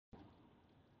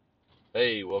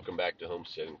Hey, welcome back to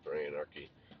Homesteading for Anarchy.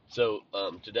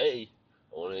 Today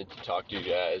I wanted to talk to you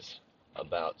guys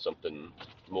about something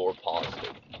more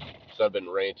positive. So I've been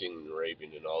ranting and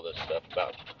raving and all this stuff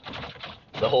about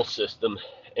the whole system,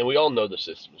 and we all know the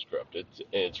system is corrupt.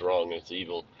 It's wrong, and it's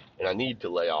evil, and I need to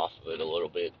lay off of it a little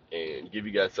bit and give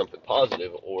you guys something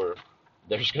positive, or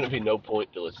there's going to be no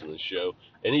point to listen to the show.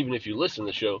 And even if you listen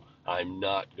to the show, I'm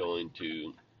not going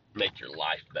to make your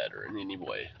life better in any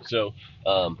way.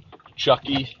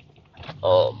 Chucky,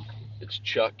 um, it's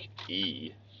Chuck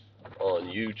E on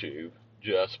YouTube,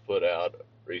 just put out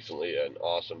recently an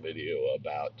awesome video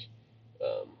about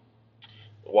um,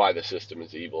 why the system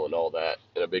is evil and all that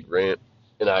in a big rant.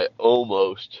 And I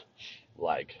almost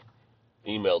like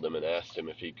emailed him and asked him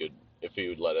if he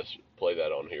would let us play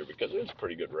that on here because it was a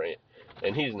pretty good rant.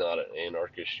 And he's not an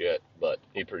anarchist yet, but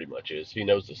he pretty much is. He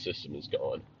knows the system is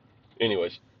gone.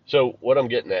 Anyways, so what I'm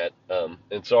getting at,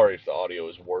 and sorry if the audio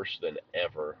is worse than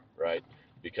ever, right?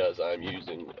 Because I'm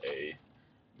using a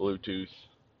Bluetooth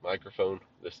microphone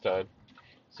this time.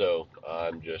 So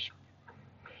I'm just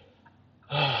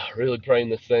really praying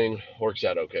this thing works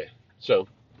out okay.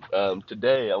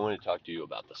 Today I want to talk to you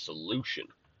about the solution.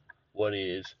 What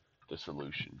is the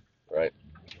solution, right?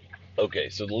 Okay,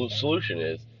 so the solution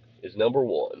is number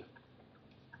one,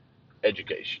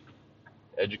 education.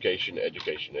 Education,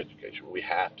 education, education. We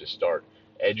have to start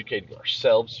educating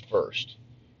ourselves first,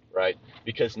 right?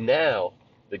 Because now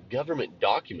the government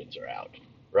documents are out,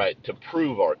 right, to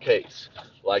prove our case.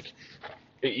 Like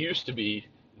it used to be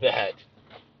that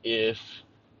if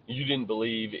you didn't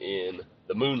believe in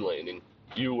the moon landing,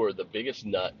 you were the biggest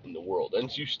nut in the world,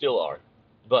 and you still are.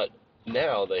 But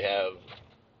now they have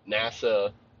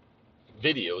NASA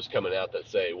videos coming out that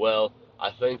say, well,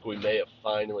 I think we may have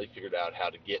finally figured out how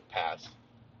to get past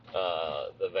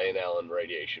the Van Allen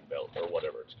radiation belt, or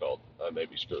whatever it's called. I may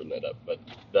be screwing that up, but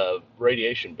the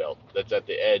radiation belt that's at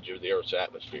the edge of the Earth's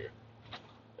atmosphere.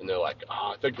 And they're like,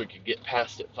 oh, I think we could get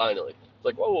past it finally. It's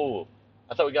like, whoa, whoa, whoa.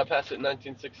 I thought we got past it in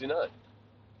 1969.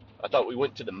 I thought we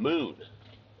went to the moon.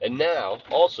 And now,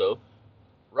 also,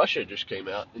 Russia just came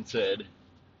out and said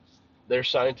their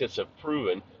scientists have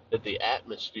proven that the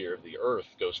atmosphere of the Earth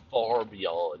goes far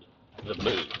beyond the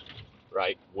moon,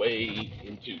 right? Way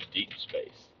into deep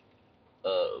space.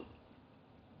 Um,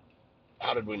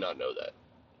 how did we not know that?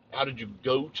 How did you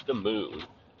go to the moon,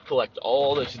 collect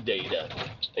all this data,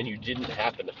 and you didn't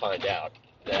happen to find out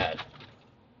that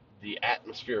the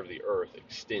atmosphere of the Earth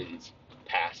extends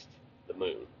past the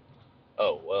moon?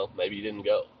 Oh, well, maybe you didn't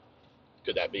go.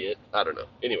 Could that be it? I don't know.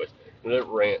 Anyways,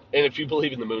 rant. And if you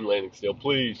believe in the moon landing still,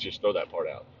 please just throw that part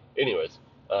out. Anyways,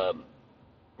 um,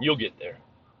 you'll get there.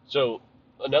 So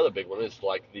another big one is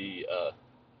like the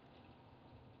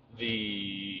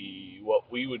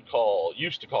what we would call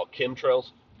used to call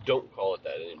chemtrails. Don't call it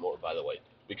that anymore, by the way,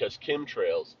 because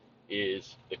chemtrails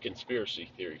is the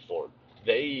conspiracy theory form.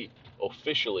 They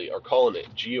officially are calling it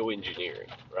geoengineering,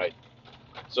 right?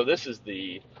 So this is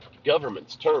the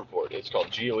government's term for it. It's called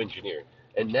geoengineering.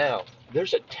 And now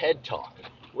there's a TED talk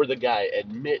where the guy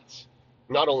admits,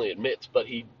 not only admits, but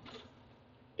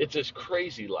it's this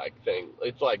crazy like thing.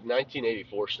 It's like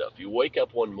 1984 stuff. You wake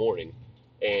up one morning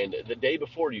and the day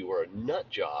before you were a nut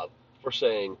job for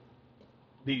saying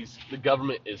the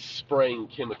government is spraying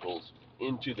chemicals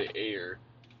into the air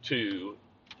to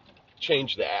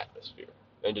change the atmosphere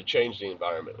and to change the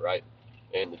environment, right?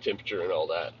 And the temperature and all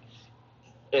that.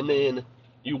 And then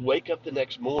you wake up the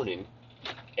next morning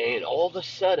and all of a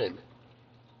sudden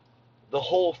the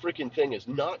whole freaking thing is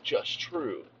not just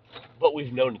true, but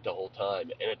we've known it the whole time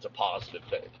and it's a positive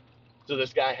thing. So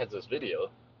this guy has this video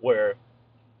where,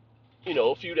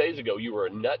 a few days ago you were a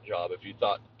nut job if you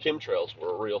thought chemtrails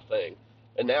were a real thing.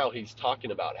 And now he's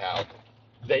talking about how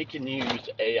they can use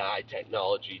AI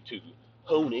technology to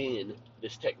hone in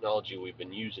this technology we've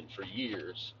been using for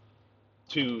years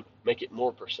to make it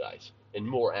more precise and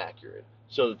more accurate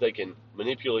so that they can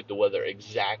manipulate the weather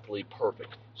exactly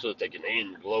perfect so that they can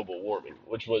end global warming,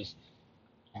 which was,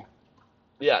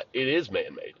 yeah, it is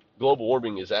man made. Global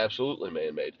warming is absolutely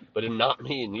man made, but it's not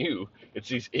me and you. It's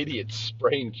these idiots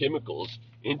spraying chemicals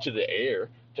into the air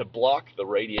to block the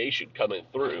radiation coming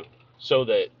through so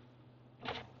that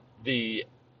the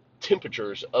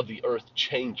temperatures of the earth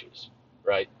changes,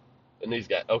 right? And these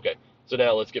guys, okay, so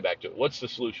now let's get back to it. What's the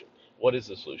solution? What is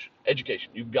the solution?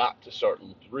 Education. You've got to start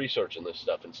researching this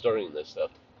stuff and studying this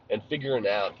stuff and figuring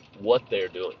out what they're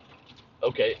doing.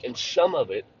 Okay, and some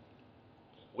of it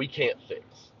we can't fix.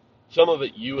 Some of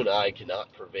it you and I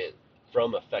cannot prevent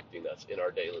from affecting us in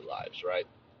our daily lives, right?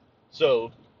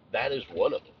 So that is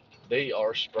one of them. They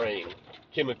are spraying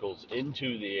chemicals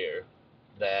into the air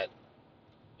that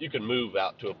you can move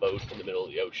out to a boat in the middle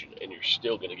of the ocean and you're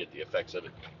still going to get the effects of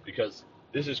it, because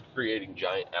this is creating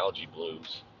giant algae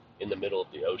blooms in the middle of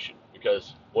the ocean,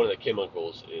 because one of the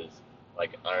chemicals is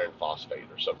like iron phosphate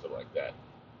or something like that,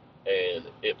 and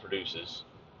it produces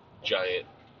giant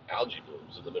algae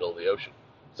blooms in the middle of the ocean.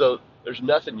 So there's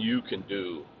nothing you can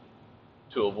do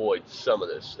to avoid some of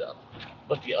this stuff,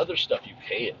 but the other stuff you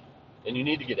can, and you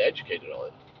need to get educated on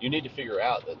it. You need to figure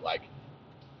out that, like,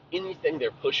 anything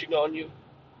they're pushing on you,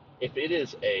 if it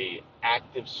is a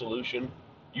active solution,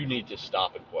 you need to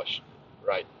stop and question it,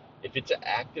 right? If it's an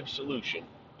active solution,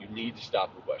 you need to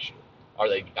stop and question it. Are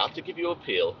they about to give you a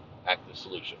pill? Active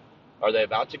solution. Are they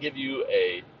about to give you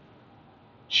a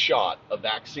shot, a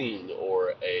vaccine,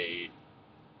 or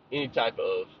any type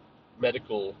of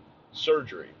medical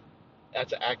surgery?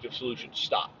 That's an active solution.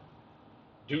 Stop.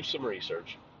 Do some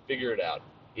research. Figure it out.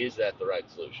 Is that the right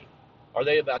solution? Are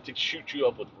they about to shoot you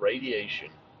up with radiation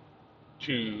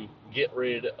to get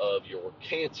rid of your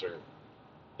cancer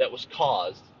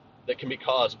that can be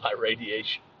caused by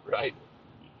radiation, right?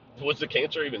 Was the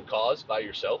cancer even caused by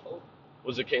your cell phone?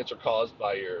 Was the cancer caused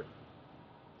by your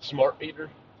smart meter?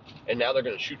 And now they're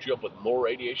going to shoot you up with more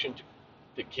radiation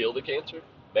to kill the cancer?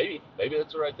 Maybe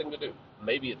that's the right thing to do.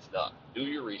 Maybe it's not. Do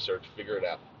your research, figure it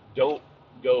out. Don't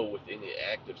go with any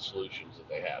active solutions that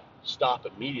they have. Stop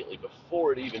immediately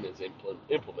before it even is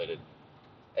implemented,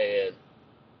 and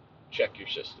check your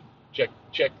system. Check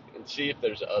and see if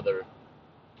there's other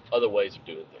ways of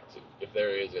doing things. If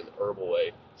there is an herbal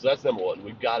way. So that's number one.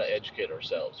 We've got to educate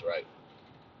ourselves, right?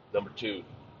 Number two,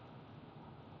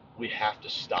 we have to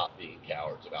stop being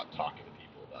cowards about talking to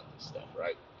people about this stuff,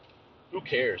 right? Who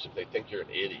cares if they think you're an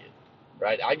idiot,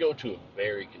 right? I go to a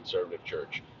very conservative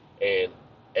church, and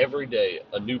every day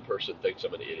a new person thinks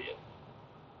I'm an idiot.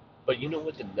 But you know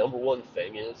what the number one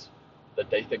thing is that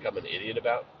they think I'm an idiot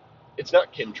about? It's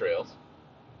not chemtrails.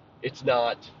 It's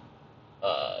not,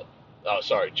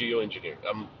 geoengineering.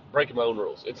 I'm breaking my own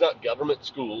rules. It's not government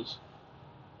schools.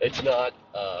 It's not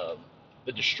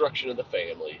the destruction of the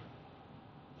family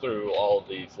through all of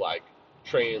these, like,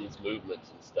 trans movements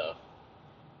and stuff.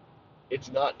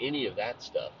 It's not any of that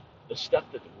stuff. The stuff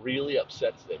that really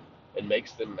upsets them and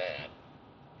makes them mad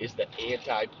is the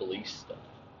anti-police stuff,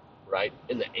 right?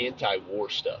 And the anti-war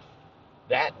stuff.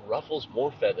 That ruffles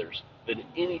more feathers than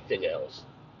anything else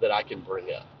that I can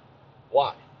bring up.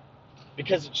 Why?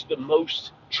 Because it's the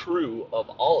most true of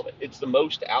all of it. It's the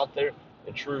most out there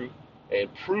and true and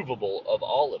provable of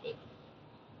all of it.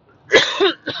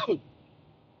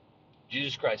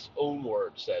 Jesus Christ's own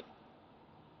word said,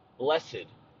 "Blessed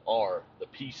are the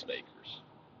peacemakers."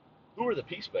 Who are the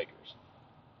peacemakers?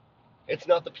 It's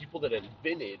not the people that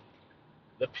invented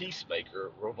the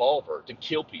peacemaker revolver to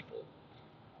kill people.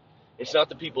 It's not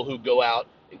the people who go out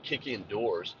and kick in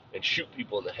doors and shoot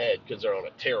people in the head because they're on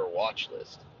a terror watch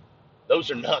list. Those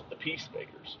are not the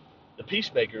peacemakers. The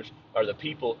peacemakers are the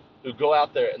people who go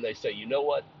out there and they say, you know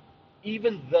what?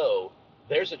 Even though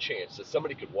there's a chance that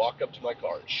somebody could walk up to my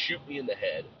car and shoot me in the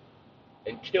head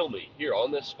and kill me here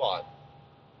on this spot,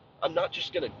 I'm not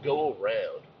just going to go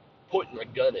around pointing my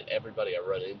gun at everybody I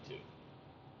run into,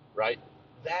 right?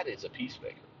 That is a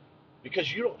peacemaker,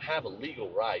 because you don't have a legal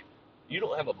right, you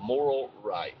don't have a moral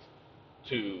right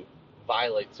to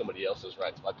violate somebody else's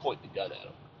rights by pointing the gun at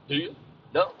them, do you?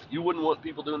 No, you wouldn't want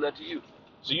people doing that to you,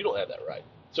 so you don't have that right.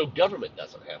 So government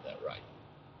doesn't have that right.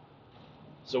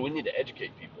 So we need to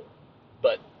educate people.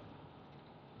 But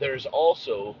there's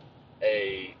also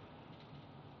a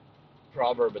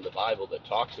proverb in the Bible that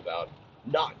talks about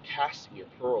not casting your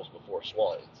pearls before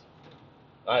swines.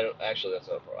 Actually, that's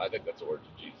not a proverb. I think that's the words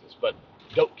of Jesus. But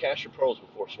don't cast your pearls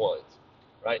before swines,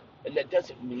 right? And that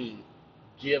doesn't mean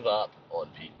give up on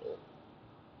people,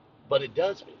 but it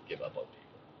does mean give up on people.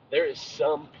 There is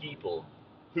some people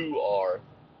who are,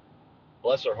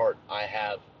 bless her heart, I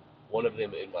have one of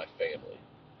them in my family,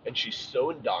 and she's so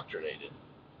indoctrinated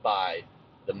by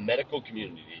the medical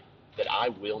community that I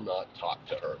will not talk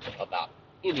to her about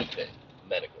anything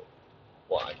medical.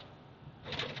 Why?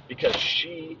 Because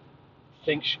she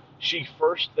thinks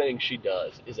first thing she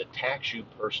does is attacks you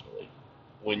personally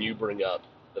when you bring up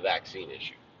the vaccine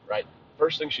issue, right?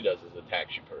 First thing she does is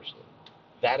attacks you personally.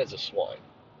 That is a swine.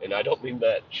 And I don't mean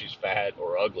that she's fat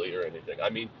or ugly or anything.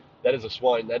 I mean, that is a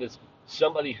swine. That is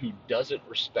somebody who doesn't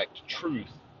respect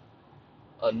truth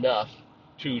enough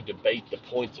to debate the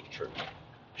points of truth.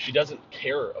 She doesn't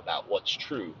care about what's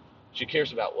true. She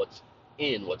cares about what's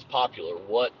in, what's popular,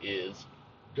 what is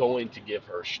going to give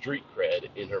her street cred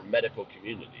in her medical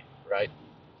community, right?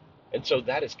 And so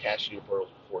that is casting your pearls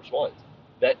before swines.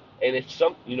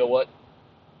 And you know what?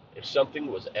 If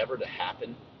something was ever to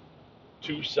happen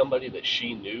to somebody that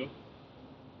she knew,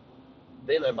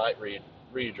 then I might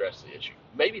readdress the issue.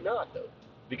 Maybe not though,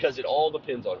 because it all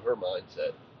depends on her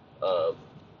mindset of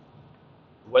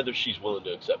whether she's willing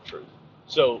to accept truth.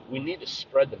 So we need to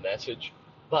spread the message,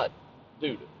 but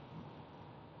dude,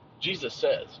 Jesus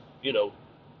says,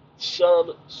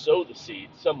 some sow the seed,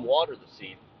 some water the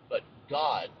seed, but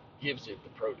God gives it the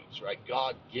produce, right?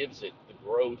 God gives it the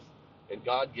growth, and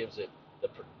God gives it the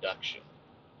production.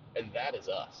 And that is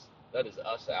us. That is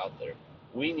us out there.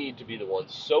 We need to be the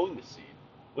ones sowing the seed.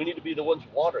 We need to be the ones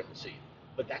watering the seed.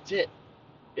 But that's it.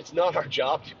 It's not our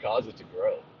job to cause it to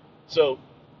grow. So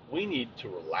we need to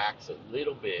relax a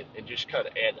little bit and just kind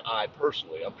of, and I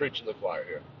personally, I'm preaching the choir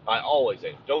here. I always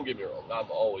am. Don't get me wrong.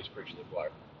 I'm always preaching the choir.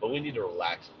 But we need to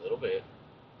relax a little bit,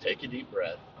 take a deep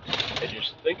breath, and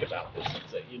just think about this and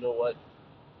say, you know what?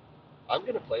 I'm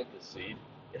going to plant this seed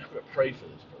and I'm going to pray for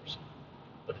this person.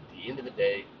 But at the end of the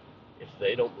day, if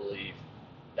they don't believe,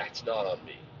 that's not on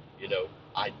me.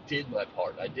 I did my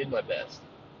part. I did my best.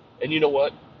 And you know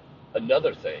what?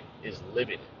 Another thing is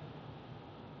living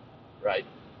it, right?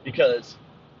 Because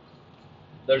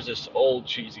there's this old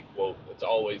cheesy quote that's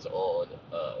always on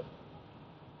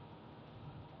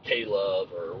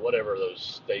K-Love or whatever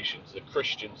those stations, the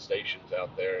Christian stations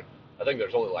out there. I think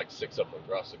there's only like 6 of them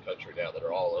across the country now that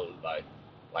are all owned by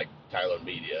like Tyler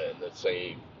Media and the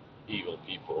same evil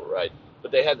people, right?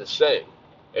 But they had this saying,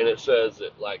 and it says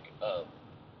that like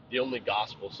the only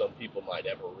gospel some people might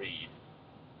ever read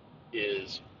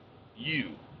is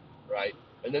you, right?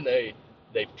 And then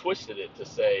they've twisted it to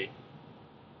say,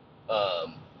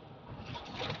 um,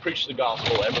 preach the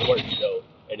gospel everywhere you go,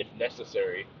 and if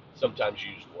necessary, sometimes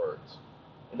use words.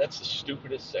 And that's the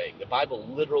stupidest saying. The Bible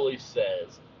literally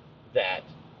says that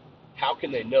how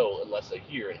can they know unless they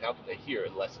hear, and how can they hear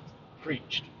unless it's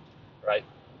preached, right?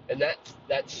 And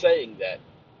that's saying that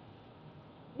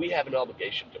we have an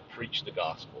obligation to preach the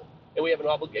gospel, and we have an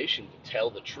obligation to tell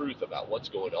the truth about what's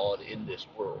going on in this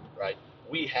world, right?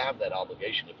 We have that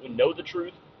obligation. If we know the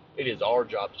truth, it is our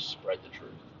job to spread the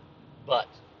truth. But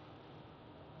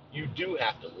you do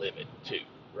have to live it too,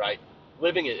 right?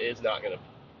 Living it is not going to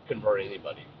convert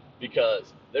anybody,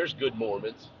 because there's good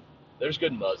Mormons, there's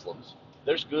good Muslims,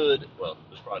 there's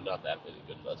probably not that many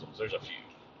good Muslims. There's a few,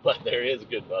 but there is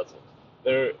good Muslims.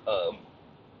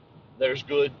 There's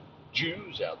good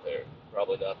Jews out there.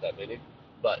 Probably not that many,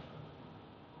 but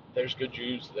there's good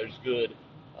Jews. There's good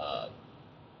uh,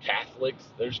 Catholics.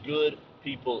 There's good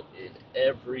people in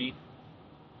every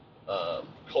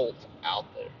cult out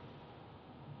there,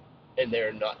 and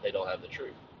they don't have the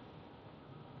truth.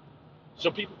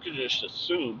 So people could just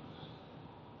assume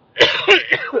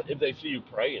if they see you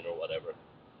praying or whatever,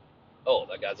 oh,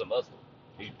 that guy's a Muslim.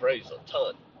 He prays a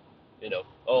ton.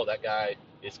 Oh, that guy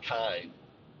is kind.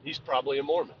 He's probably a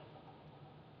Mormon.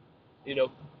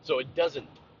 So it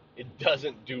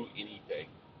doesn't do anything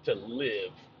to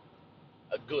live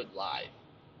a good life,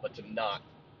 but to not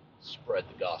spread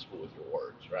the gospel with your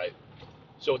words, right?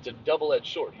 So it's a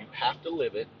double-edged sword. You have to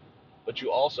live it, but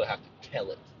you also have to tell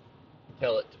it.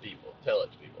 Tell it to people. Tell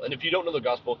it to people. And if you don't know the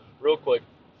gospel, real quick,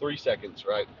 3 seconds,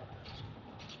 right?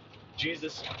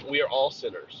 Jesus, we are all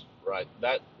sinners, right?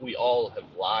 That we all have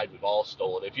lied, we've all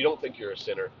stolen. If you don't think you're a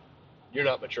sinner, you're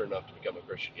not mature enough to become a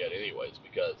Christian yet, anyways,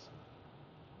 because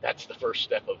that's the first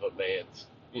step of a man's,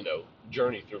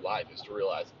 journey through life, is to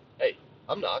realize, hey,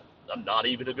 I'm not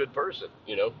even a good person.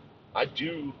 I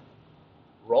do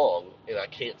wrong, and I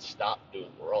can't stop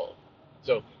doing wrong.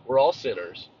 So we're all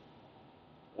sinners.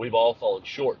 We've all fallen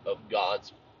short of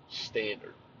God's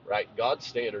standard, right? God's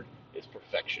standard is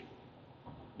perfection.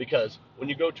 Because when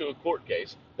you go to a court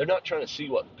case, they're not trying to see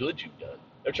what good you've done.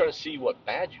 They're trying to see what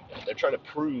bad you've done. They're trying to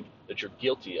prove that you're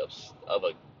guilty of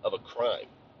a crime,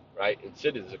 right? And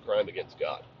sin is a crime against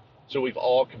God. So we've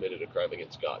all committed a crime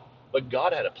against God. But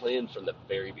God had a plan from the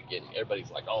very beginning.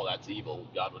 Everybody's like, oh, that's evil.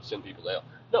 God would send people to hell.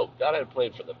 No, God had a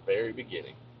plan from the very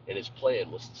beginning. And his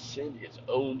plan was to send his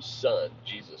own son,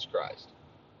 Jesus Christ,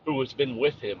 who has been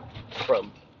with him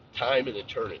from time and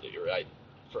eternity, right?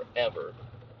 Forever.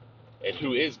 And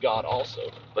who is God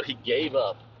also. But he gave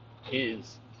up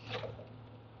his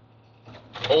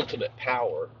ultimate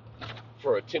power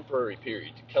for a temporary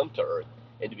period to come to earth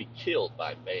and to be killed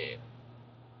by man,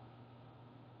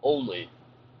 only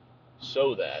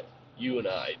so that you and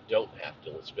I don't have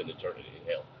to spend eternity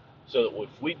in hell. So that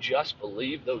if we just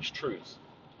believe those truths,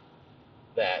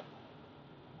 that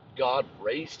God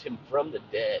raised him from the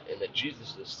dead, and that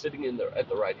Jesus is sitting at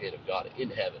the right hand of God in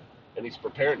heaven, and he's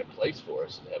preparing a place for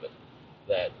us in heaven,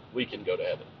 that we can go to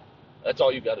heaven. That's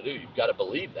all you've got to do. You've got to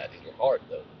believe that in your heart,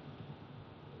 though.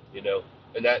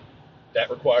 And that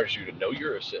requires you to know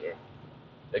you're a sinner.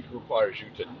 It requires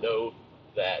you to know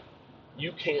that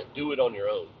You can't do it on your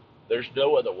own. There's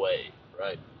no other way,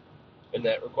 right? And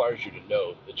that requires you to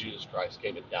know that Jesus Christ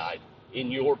came and died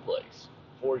in your place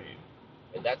for you.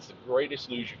 And that's the greatest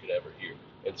news you could ever hear.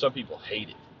 And some people hate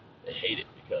it. They hate it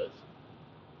because,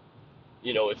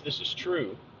 if this is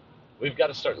true, we've got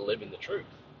to start living the truth.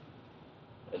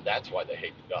 And that's why they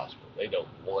hate the gospel. They don't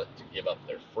want to give up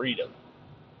their freedom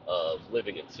of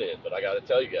living in sin. But I got to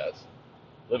tell you guys,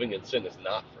 living in sin is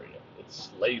not freedom. It's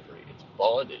slavery. It's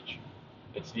bondage.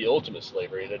 It's the ultimate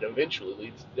slavery, and it eventually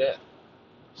leads to death.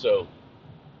 So,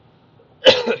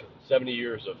 70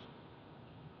 years of,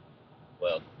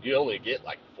 well, you only get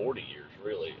like 40 years,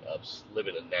 really, of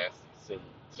living a nasty,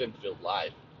 sin-filled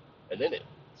life. And then it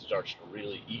starts to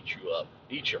really eat you up,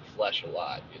 eat your flesh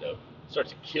alive, it starts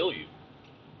to kill you.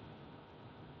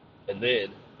 And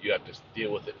then you have to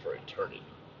deal with it for eternity.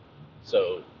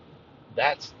 So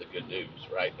that's the good news,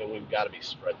 right? And we've got to be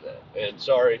spreading that. And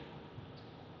sorry,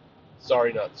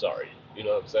 not sorry. You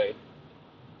know what I'm saying?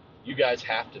 You guys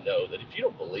have to know that if you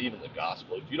don't believe in the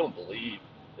gospel, if you don't believe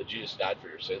that Jesus died for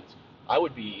your sins, I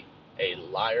would be a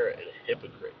liar and a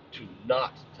hypocrite to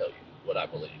not tell you what I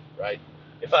believe, right?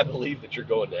 If I believe that you're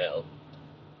going to hell,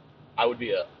 I would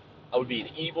be an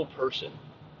evil person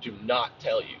to not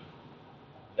tell you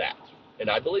that. And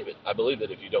I believe it. I believe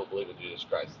that if you don't believe in Jesus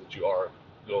Christ, that you are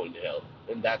going to hell.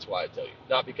 And that's why I tell you.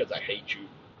 Not because I hate you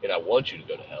and I want you to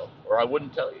go to hell, or I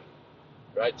wouldn't tell you,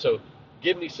 right? So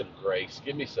give me some grace.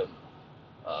 Give me some,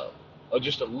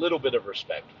 just a little bit of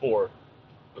respect for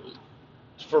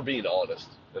being honest.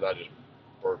 And I just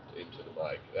burped into the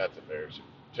mic. That's embarrassing.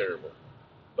 Terrible.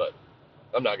 But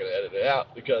I'm not going to edit it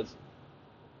out because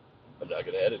I'm not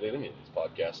going to edit any of these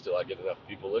podcasts till I get enough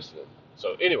people listening.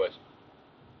 So anyways,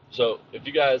 if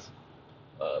you guys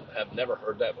have never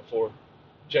heard that before,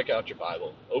 check out your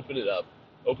Bible. Open it up.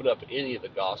 Open up any of the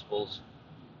Gospels.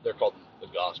 They're called the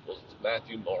Gospels. It's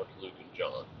Matthew, Mark, Luke, and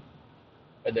John.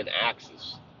 And then Acts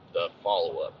is the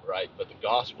follow-up, right? But the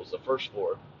Gospels, the first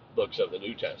 4 books of the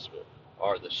New Testament,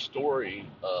 are the story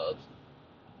of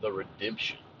the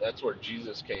redemption. That's where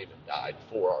Jesus came and died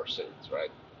for our sins,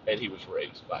 right? And he was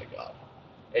raised by God.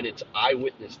 And it's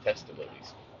eyewitness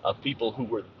testimonies of people who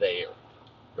were there,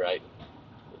 right?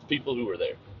 It's people who were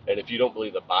there. And if you don't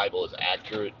believe the Bible is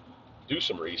accurate, do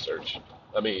some research.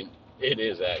 I mean, it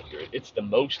is accurate. It's the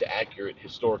most accurate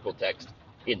historical text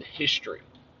in history.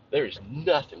 There is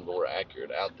nothing more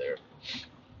accurate out there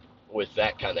with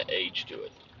that kind of age to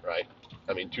it, right?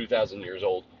 I mean, 2,000 years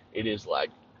old, it is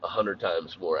like 100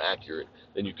 times more accurate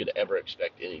than you could ever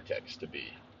expect any text to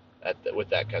be with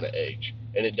that kind of age.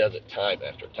 And it does it time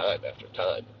after time after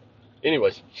time.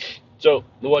 Anyways, so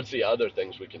what's the other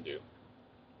things we can do?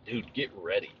 Dude, get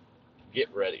ready.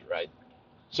 Get ready, right?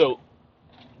 So,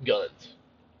 guns.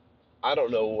 I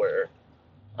don't know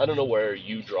where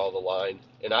you draw the line,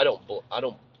 and I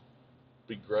don't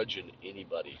begrudging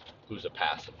anybody who's a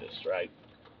pacifist, right?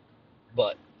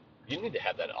 But you need to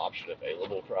have that option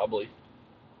available, probably,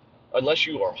 unless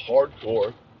you are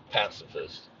hardcore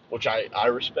pacifist, which I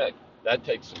respect. That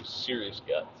takes some serious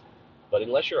guts. But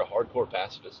unless you're a hardcore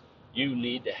pacifist, you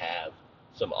need to have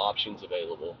some options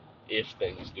available if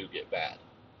things do get bad.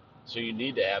 So you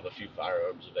need to have a few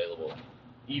firearms available,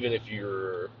 even if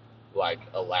you're like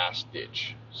a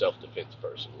last-ditch self-defense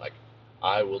person. Like,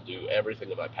 I will do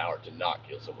everything in my power to not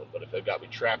kill someone, but if they've got me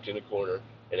trapped in a corner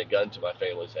and a gun to my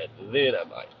family's head, then I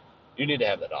might. You need to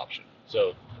have that option.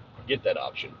 So get that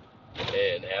option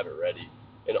and have it ready.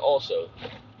 And also,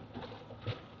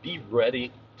 be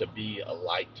ready to be a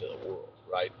light to the world,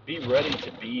 right? Be ready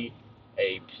to be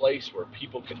a place where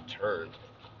people can turn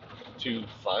to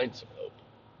find some hope.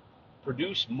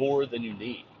 Produce more than you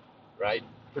need, right?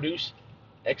 Produce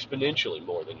exponentially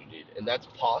more than you need, and that's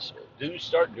possible.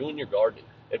 Start doing your gardening.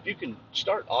 If you can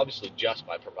start, obviously, just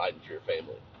by providing for your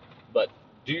family, but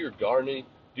do your gardening,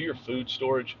 do your food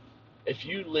storage. If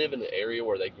you live in an area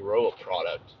where they grow a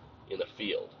product in a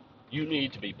field, you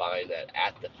need to be buying that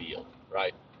at the field,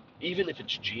 right? Even if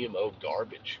it's GMO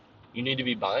garbage, you need to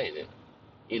be buying it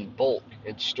in bulk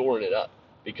and storing it up,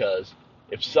 because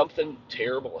if something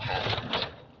terrible happens,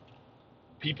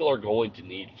 people are going to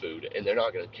need food, and they're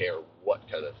not going to care what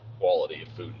kind of quality of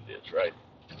food it is, right?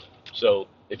 So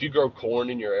if you grow corn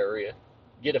in your area,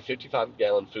 get a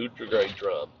 55-gallon food-grade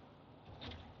drum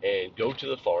and go to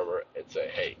the farmer and say,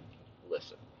 hey,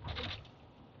 listen,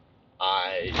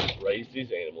 I raise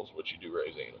these animals, which you do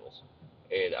raise animals,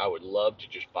 and I would love to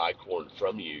just buy corn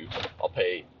from you. I'll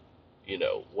pay,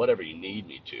 whatever you need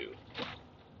me to,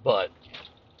 but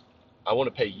I want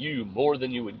to pay you more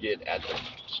than you would get at the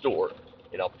store,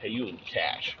 and I'll pay you in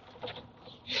cash.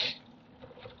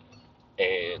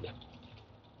 And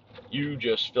You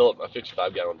just fill up my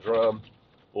 55-gallon drum.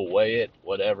 We'll weigh it,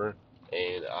 whatever,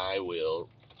 and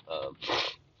um,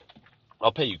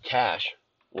 I'll pay you cash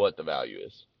what the value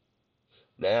is.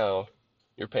 Now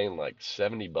you're paying like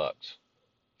 $70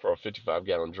 for a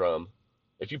 55-gallon drum.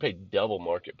 If you pay double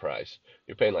market price,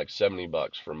 you're paying like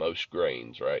 $70 for most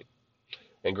grains, right?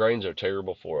 And grains are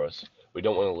terrible for us. We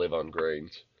don't want to live on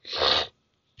grains.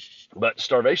 But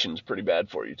starvation's pretty bad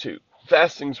for you too.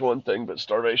 Fasting's one thing, but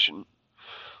starvation,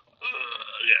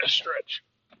 yeah, stretch.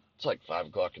 It's like 5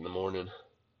 o'clock in the morning.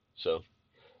 So,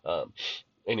 um,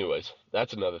 anyways,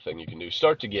 that's another thing you can do.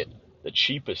 Start to get the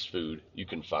cheapest food you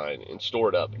can find and store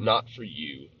it up. Not for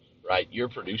you, right? You're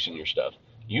producing your stuff.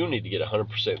 You need to get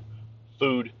 100%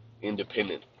 food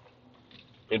independent.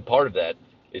 And part of that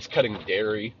is cutting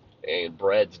dairy and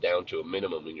breads down to a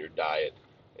minimum in your diet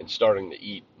and starting to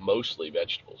eat mostly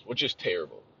vegetables, which is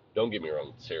terrible. Don't get me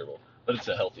wrong, it's terrible, but it's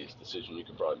the healthiest decision you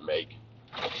can probably make.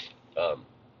 Um,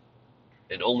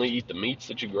 and only eat the meats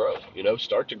that you grow.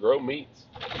 Start to grow meats.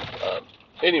 Um,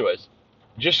 anyways,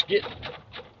 just get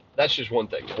that's just one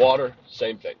thing. Water,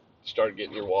 same thing. Start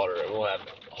getting your water, and we'll have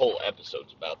whole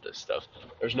episodes about this stuff.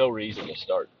 There's no reason to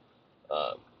start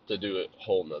to do a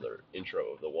whole nother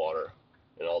intro of the water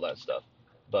and all that stuff.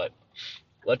 But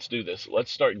let's do this.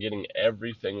 Let's start getting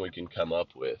everything we can come up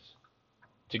with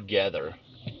together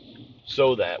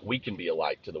so that we can be a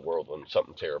light to the world when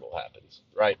something terrible happens,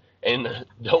 right? And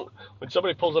when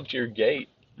somebody pulls up to your gate,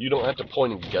 you don't have to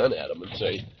point a gun at them and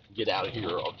say, get out of here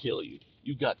or I'll kill you.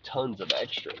 You've got tons of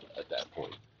extra at that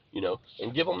point,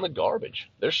 and give them the garbage.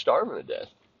 They're starving to death.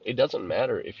 It doesn't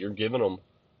matter if you're giving them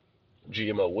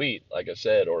GMO wheat, like I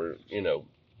said, or,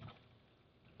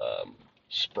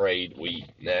 sprayed wheat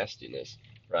nastiness,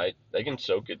 right? They can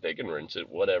soak it, they can rinse it,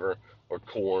 whatever, or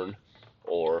corn,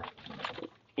 or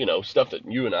stuff that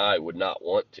you and I would not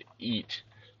want to eat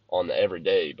on the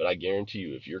everyday. But I guarantee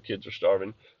you, if your kids are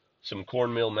starving, some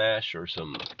cornmeal mash or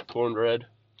some cornbread,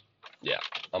 yeah,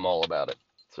 I'm all about it.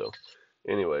 So,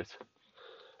 anyways,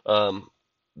 um,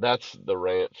 that's the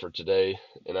rant for today,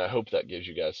 and I hope that gives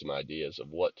you guys some ideas of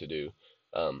what to do.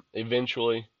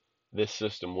 Eventually, this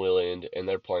system will end, and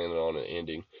they're planning on it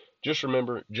ending. Just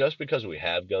remember, just because we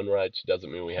have gun rights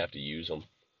doesn't mean we have to use them.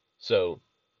 So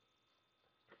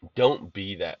don't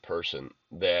be that person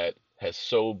that has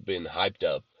so been hyped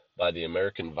up by the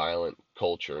American violent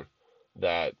culture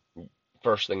that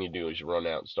first thing you do is you run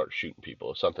out and start shooting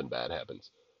people if something bad happens.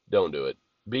 Don't do it.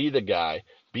 Be the guy,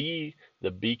 be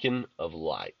the beacon of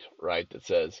light, right? That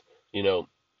says,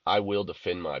 I will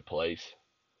defend my place,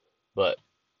 but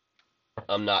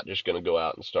I'm not just going to go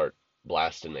out and start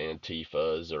blasting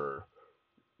Antifas or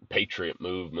patriot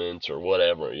movements or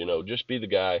whatever. Just be the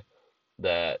guy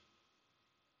that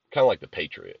kind of like the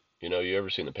Patriot. You ever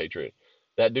seen the Patriot?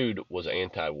 That dude was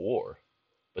anti-war,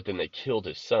 but then they killed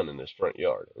his son in his front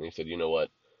yard. And he said, you know what?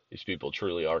 These people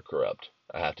truly are corrupt.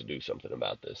 I have to do something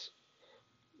about this.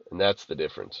 And that's the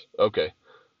difference. Okay.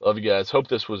 Love you guys. Hope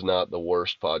this was not the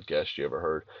worst podcast you ever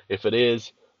heard. If it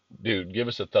is, dude, give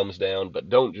us a thumbs down, but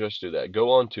don't just do that.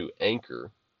 Go on to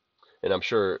Anchor, and I'm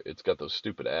sure it's got those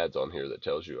stupid ads on here that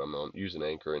tells you I'm using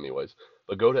Anchor anyways.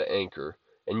 But go to Anchor,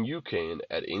 and you can,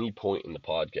 at any point in the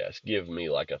podcast, give me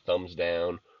like a thumbs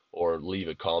down or leave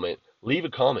a comment. Leave a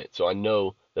comment so I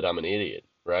know that I'm an idiot,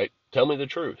 right? Tell me the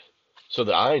truth so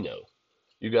that I know.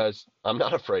 You guys, I'm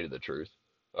not afraid of the truth.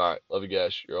 All right. Love you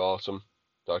guys. You're awesome.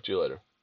 Talk to you later.